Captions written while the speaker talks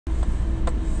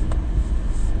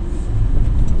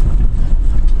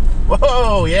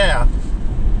Whoa, yeah.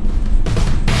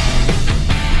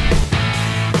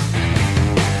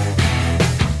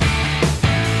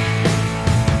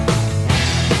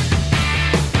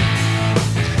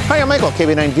 Hi, I'm Michael,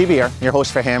 KB9VBR, your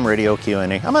host for Ham Radio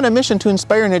Q&A. I'm on a mission to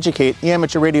inspire and educate the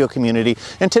amateur radio community,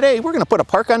 and today we're going to put a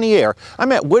park on the air.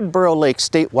 I'm at Woodboro Lake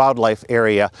State Wildlife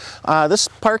Area. This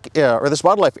park, or this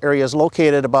wildlife area, is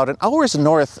located about an hour's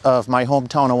north of my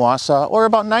hometown of Wausau, or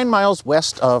about 9 miles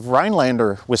west of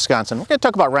Rhinelander, Wisconsin. We're going to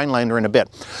talk about Rhinelander in a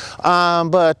bit.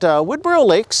 Woodboro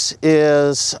Lakes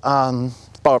is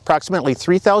about approximately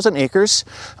 3,000 acres.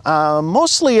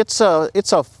 Mostly it's a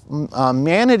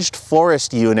managed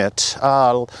forest unit.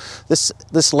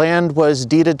 This land was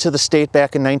deeded to the state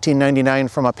back in 1999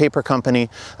 from a paper company.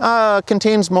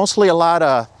 Contains mostly a lot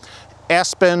of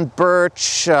aspen,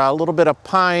 birch, a little bit of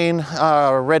pine,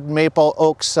 red maple,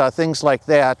 oaks, things like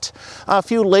that. A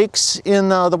few lakes in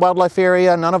the wildlife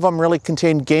area. None of them really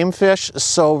contain game fish,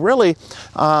 so really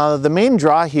the main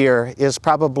draw here is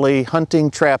probably hunting,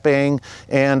 trapping,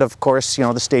 and of course, you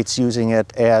know, the state's using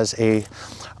it as a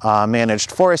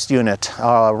managed forest unit.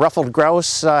 Ruffled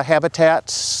grouse habitat,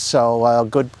 so a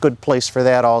good place for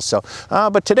that also.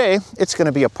 But today it's going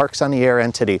to be a Parks on the Air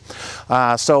entity.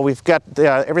 So we've got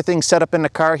everything set up in the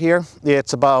car here.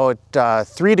 It's about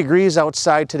 3 degrees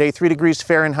outside today, 3 degrees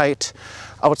Fahrenheit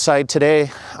outside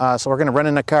today. So we're going to run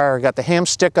in the car. Got the ham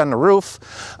stick on the roof,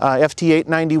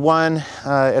 FT891,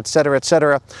 etc.,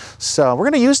 etc. So we're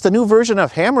going to use the new version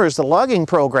of Hammers, the logging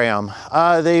program.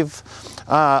 They've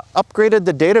upgraded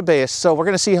the database, so we're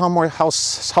going to see how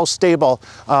stable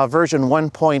version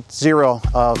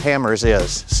 1.0 of Hammers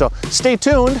is. So stay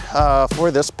tuned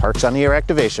for this Parks on the Air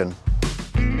activation.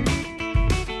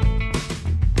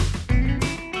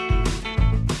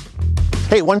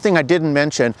 Hey, one thing I didn't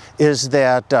mention is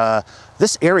that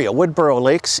this area, Woodboro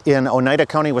Lakes in Oneida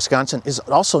County, Wisconsin, is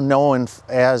also known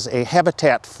as a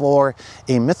habitat for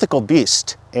a mythical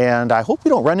beast. And I hope we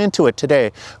don't run into it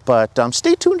today, but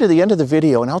stay tuned to the end of the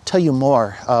video and I'll tell you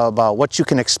more about what you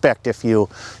can expect if you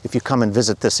come and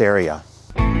visit this area.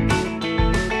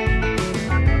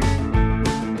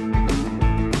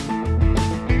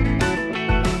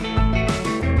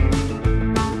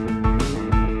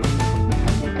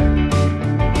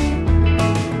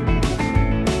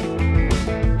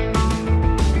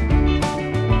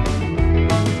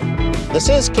 This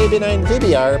is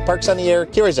KB9VBR, Parks on the Air,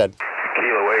 QRZ.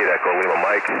 Kilo 8, Echo Lima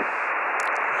Mike.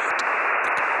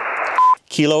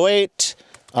 Kilo 8,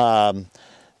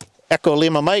 Echo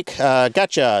Lima Mike,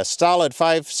 gotcha. Solid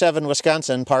 5-7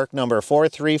 Wisconsin, park number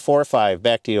 4345.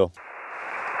 Back to you.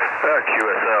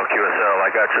 QSL, I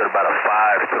got you at about a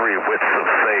 5-3 with some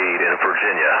fade in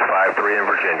Virginia. 5-3 in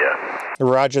Virginia.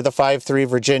 Roger, the 5-3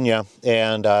 Virginia.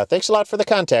 And thanks a lot for the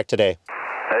contact today.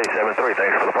 Hey, 7-3,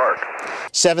 thanks for the park.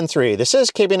 7-3, this is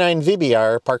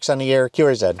KB9VBR, Parks on the Air,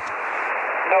 QRZ.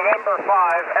 November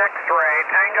 5, X-Ray,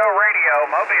 Tango Radio,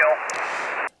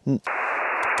 Mobile.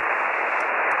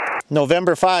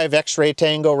 November 5, X-Ray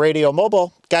Tango Radio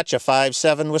Mobile. Gotcha,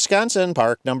 5-7 Wisconsin,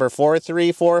 park number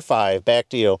 4345. Back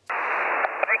to you.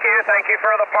 Thank you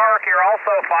for the park. You're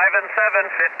also 5-7,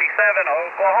 57,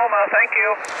 Oklahoma. Thank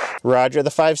you. Roger,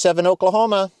 the 5-7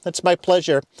 Oklahoma. That's my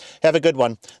pleasure. Have a good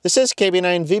one. This is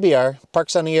KB9VBR,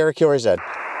 Parks on the Air, QRZ.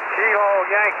 Kilo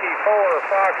Yankee 4,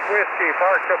 Fox Whiskey,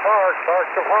 park to park, park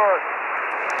to park.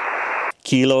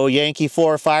 Kilo Yankee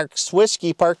 4, Fox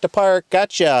Whiskey, park to park.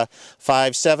 Gotcha.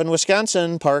 5-7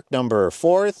 Wisconsin, park number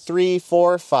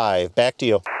 4345. Back to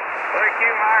you. Thank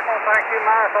you, Michael.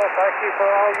 Thank you for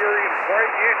all your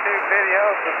great YouTube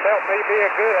videos that's helped me be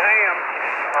a good ham.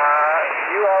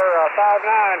 You are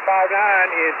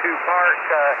 5959 into park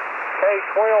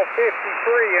K-1253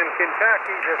 in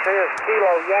Kentucky. This is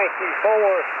Kilo Yankee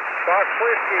 4, Fox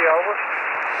Whiskey, over.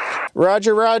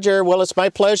 Roger, Roger. Well, it's my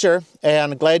pleasure,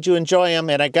 and I'm glad you enjoy them.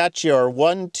 And I got your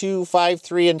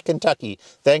 1253 in Kentucky.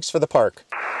 Thanks for the park.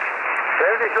 73,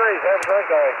 have a great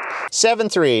day.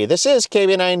 7-3. This is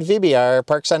KB9VBR,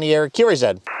 Parks on the Air,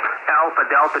 QRZ. Alpha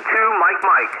Delta 2, Mike.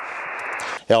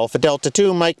 Alpha Delta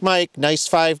 2, Mike. Nice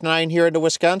 5-9 here into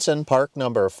Wisconsin, park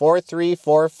number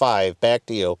 4345. Back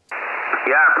to you.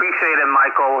 Yeah, I appreciate it,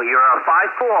 Michael. You're a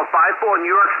 5-4 New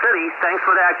York City. Thanks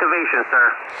for the activation,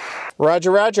 sir.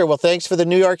 Roger, Roger. Well, thanks for the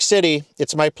New York City.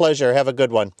 It's my pleasure. Have a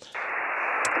good one.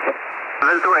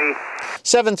 7-3.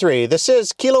 7-3. This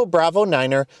is Kilo Bravo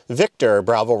Niner, Victor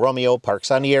Bravo Romeo,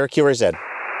 Parks on the Air, QRZ.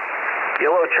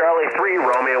 Kilo Charlie 3,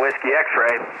 Romeo Whiskey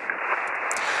X-Ray.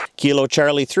 Kilo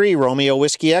Charlie 3, Romeo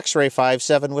Whiskey X-Ray,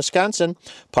 5-7 Wisconsin,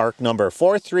 park number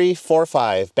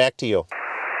 4345. Back to you.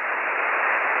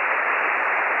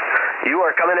 You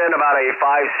are coming in about a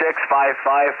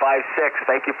 565556.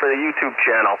 Thank you for the YouTube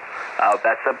channel.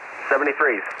 That's a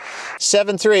 73s.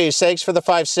 7-3, thanks for the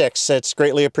 5-6. It's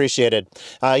greatly appreciated.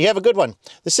 You have a good one.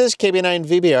 This is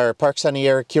KB9VBR, Parks on the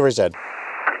Air, QRZ.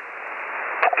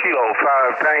 Kilo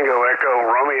 5 Tango Echo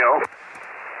Romeo.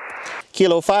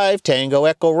 Kilo 5 Tango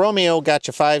Echo Romeo, got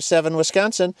you 5-7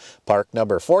 Wisconsin, park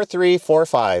number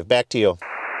 4345. Back to you.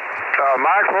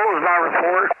 Mike, what was my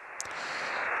report?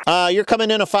 You're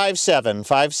coming in a 5-7,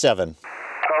 5-7.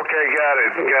 Okay, got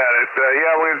it.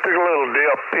 Yeah, we took a little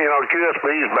dip. You know,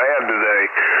 QSB's bad today.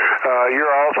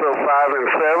 You're also 5 and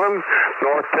 7,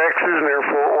 North Texas near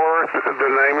Fort Worth. The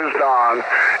name is Don,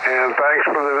 and thanks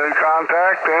for the new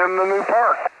contact and the new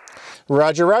park.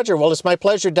 Roger, Roger. Well, it's my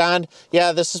pleasure, Don.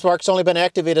 Yeah, this park's only been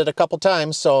activated a couple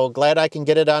times, so glad I can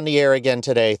get it on the air again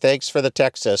today. Thanks for the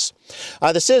Texas.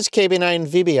 This is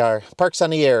KB9VBR, Parks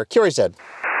on the Air, QRZ.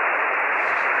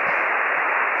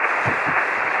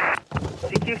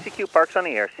 CQ Parks on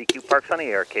the Air, CQ Parks on the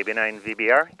Air,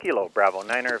 KB9VBR, Kilo Bravo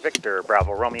 9er Victor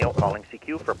Bravo Romeo, calling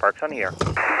CQ for Parks on the Air.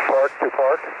 Park to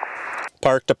park.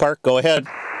 Park to park, go ahead.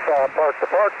 Park to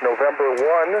park, November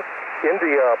 1,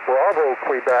 India Bravo,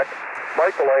 Quebec.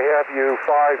 Michael, I have you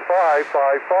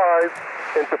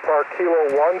 5555 into park Kilo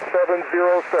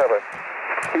 1707.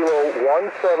 Kilo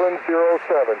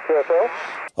 1707. QSL?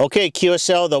 Okay,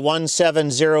 QSL, the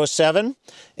 1707.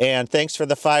 And thanks for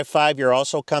the 5-5. You're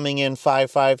also coming in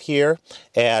 5-5 here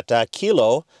at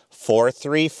Kilo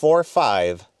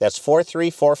 4345. That's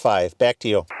 4345. Back to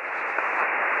you.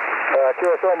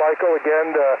 QSL, Michael,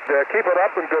 again, keep it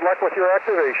up and good luck with your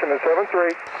activation in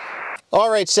 7-3.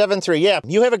 All right, 7-3. Yeah,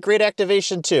 you have a great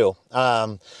activation too.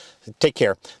 Take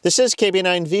care. This is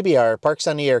KB9VBR, Parks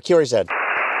on the Air, QRZ.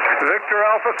 Victor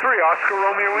Alpha 3, Oscar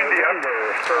Romeo India.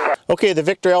 Okay, the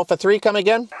Victor Alpha 3, come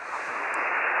again?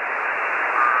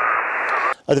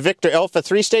 The Victor Alpha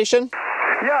 3 station?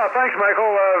 Yeah, thanks,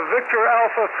 Michael. Victor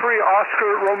Alpha 3,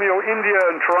 Oscar Romeo India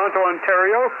in Toronto,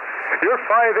 Ontario. You're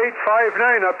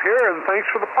 5859 up here, and thanks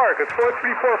for the park. It's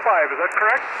 4345, is that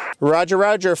correct? Roger,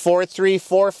 Roger,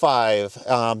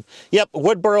 4345. Yep,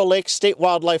 Woodboro Lake State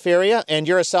Wildlife Area, and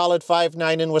you're a solid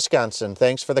 5-9 in Wisconsin.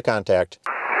 Thanks for the contact.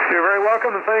 You're very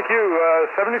welcome, and thank you.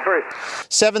 73.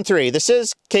 7-3. This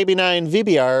is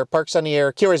KB9VBR, Parks on the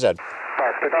Air, QRZ.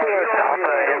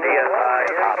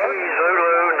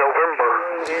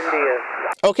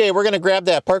 Okay, we're going to grab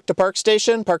that park to park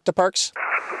station, park to parks.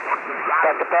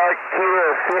 Park to park,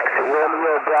 Kilo 6,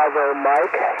 Romeo Bravo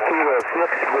Mike, Kilo 6,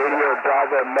 Romeo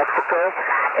Bravo Mexico,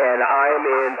 and I'm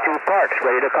in 2 parks.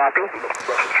 Ready to copy?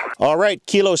 All right,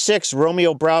 Kilo 6,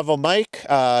 Romeo Bravo Mike.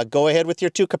 Go ahead with your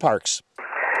 2 parks.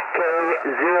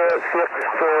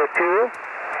 K0642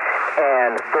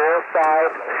 and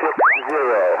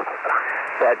 4560.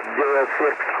 That's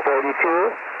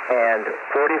 0642 and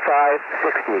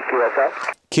 4560. QSL?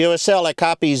 QSL, I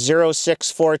copy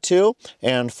 0642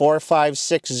 and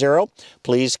 4560.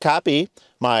 Please copy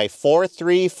my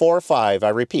 4345. I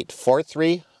repeat,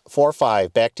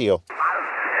 4345. Back to you.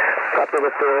 Copy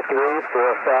the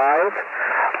 4345.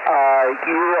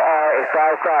 You are a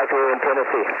 5-5 here in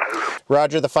Tennessee.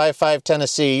 Roger, the 5-5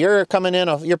 Tennessee. You're coming in,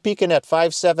 you're peaking at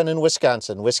 5-7 in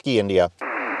Wisconsin, Whiskey, India.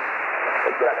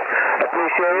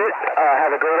 Appreciate it.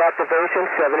 Have a great activation,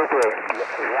 73.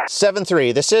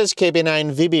 7-3. This is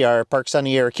KB9VBR, Parks on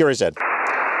the Air, QRZ.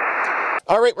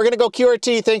 All right, we're going to go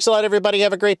QRT. Thanks a lot, everybody.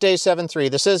 Have a great day,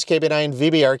 7-3. This is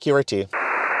KB9VBR, QRT.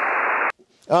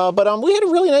 But we had a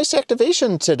really nice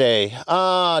activation today.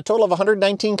 A total of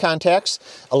 119 contacts.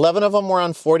 11 of them were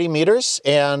on 40 meters,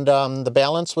 and the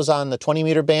balance was on the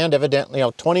 20-meter band. Evidently,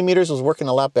 20 meters was working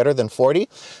a lot better than 40,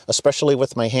 especially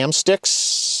with my ham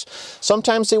sticks.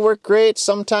 Sometimes they work great.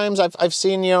 Sometimes I've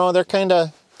seen, they're kind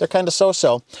of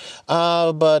so-so.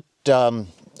 But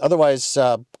otherwise,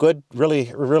 good.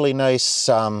 Really nice.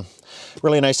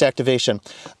 Really nice activation.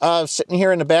 Sitting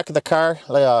here in the back of the car,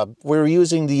 we're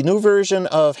using the new version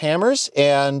of hammers,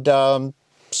 and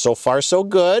so far so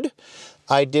good.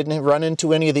 I didn't run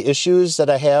into any of the issues that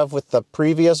I have with the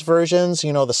previous versions, the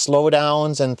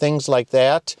slowdowns and things like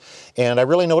that. And I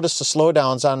really noticed the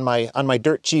slowdowns on my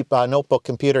dirt cheap notebook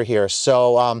computer here.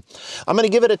 So I'm going to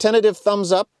give it a tentative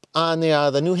thumbs up on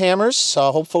the new hammers.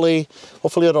 Hopefully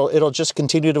it'll just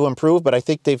continue to improve. But I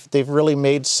think they've really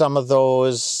made some of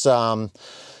those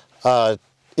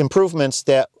improvements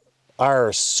that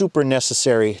are super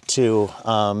necessary to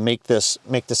make this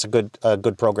a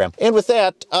good program. And with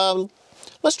that,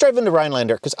 let's drive into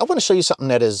Rhinelander, because I want to show you something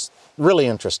that is really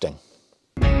interesting.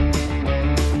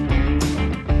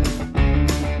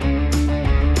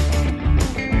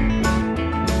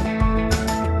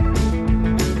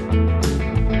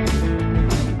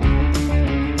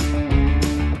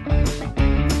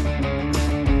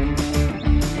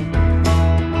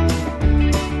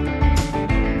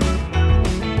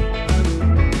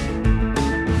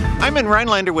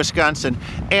 Rhinelander, Wisconsin,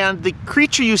 and the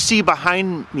creature you see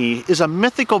behind me is a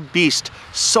mythical beast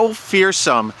so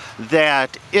fearsome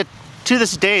that to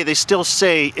this day they still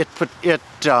say it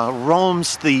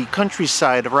roams the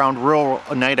countryside around rural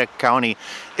Oneida County.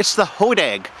 It's the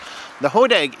Hodag. The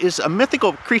Hodag is a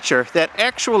mythical creature that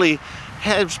actually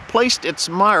has placed its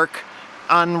mark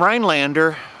on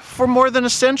Rhinelander for more than a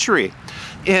century.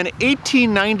 In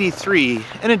 1893,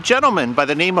 and a gentleman by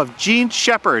the name of Gene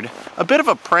Shepard, a bit of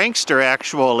a prankster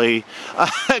actually,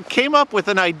 came up with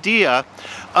an idea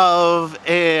of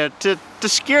to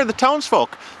scare the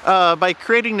townsfolk by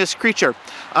creating this creature.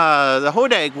 The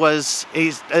Hodag was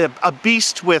a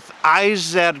beast with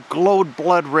eyes that glowed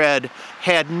blood red,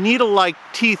 had needle-like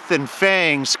teeth and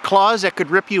fangs, claws that could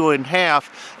rip you in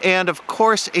half, and of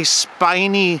course a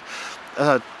spiny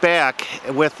back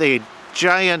with a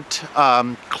giant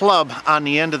club on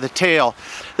the end of the tail.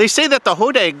 They say that the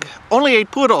Hodag only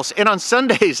ate poodles, and on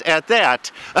Sundays at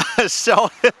that. So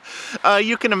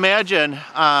you can imagine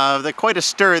quite a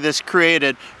stir this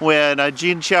created when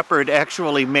Gene Shepard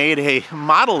actually made a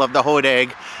model of the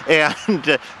Hodag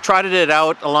and trotted it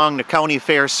out along the county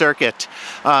fair circuit.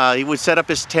 He would set up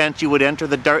his tent, you would enter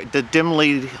the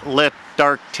dimly lit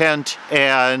dark tent,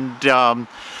 and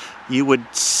you would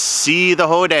see the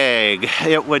Hodag.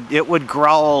 It would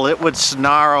growl, it would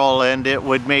snarl, and it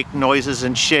would make noises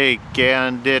and shake.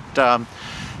 And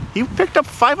he picked up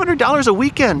 $500 a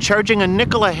weekend, charging a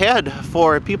nickel a head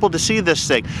for people to see this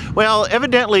thing. Well,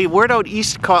 evidently, word out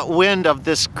east caught wind of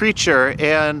this creature,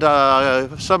 and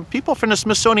some people from the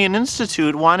Smithsonian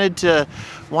Institute wanted to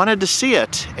see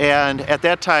it. And at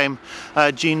that time,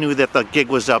 Gene knew that the gig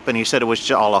was up, and he said it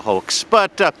was all a hoax.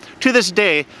 But to this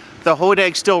day, the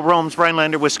Hodag still roams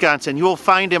Rhinelander, Wisconsin. You will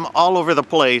find him all over the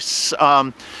place.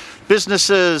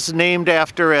 Businesses named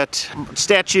after it,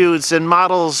 statues and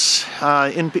models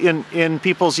in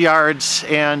people's yards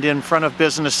and in front of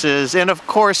businesses. And of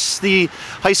course, the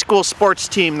high school sports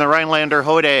team, the Rhinelander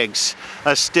Hodags,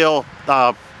 still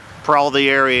prowl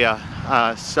the area.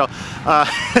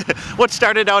 What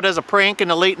started out as a prank in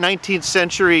the late 19th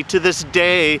century to this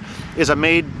day is a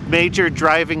major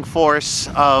driving force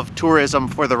of tourism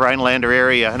for the Rhinelander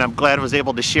area, and I'm glad I was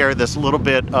able to share this little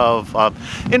bit of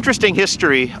interesting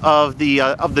history of the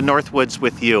Northwoods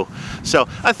with you. So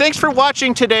thanks for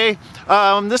watching today.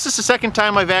 This is the second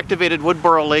time I've activated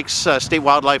Woodboro Lakes State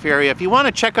Wildlife Area. If you want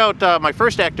to check out my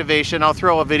first activation, I'll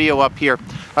throw a video up here,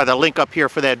 or the link up here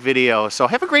for that video. So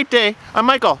have a great day. I'm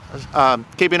Michael,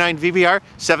 KB9VBR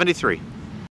 73.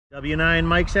 W9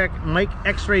 Mike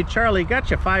X-Ray Charlie, got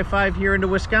you 5-5 here into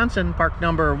Wisconsin, park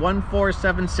number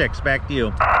 1476. Back to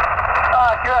you. QFL,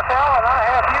 and I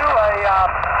have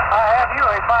you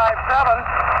a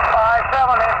 5-7.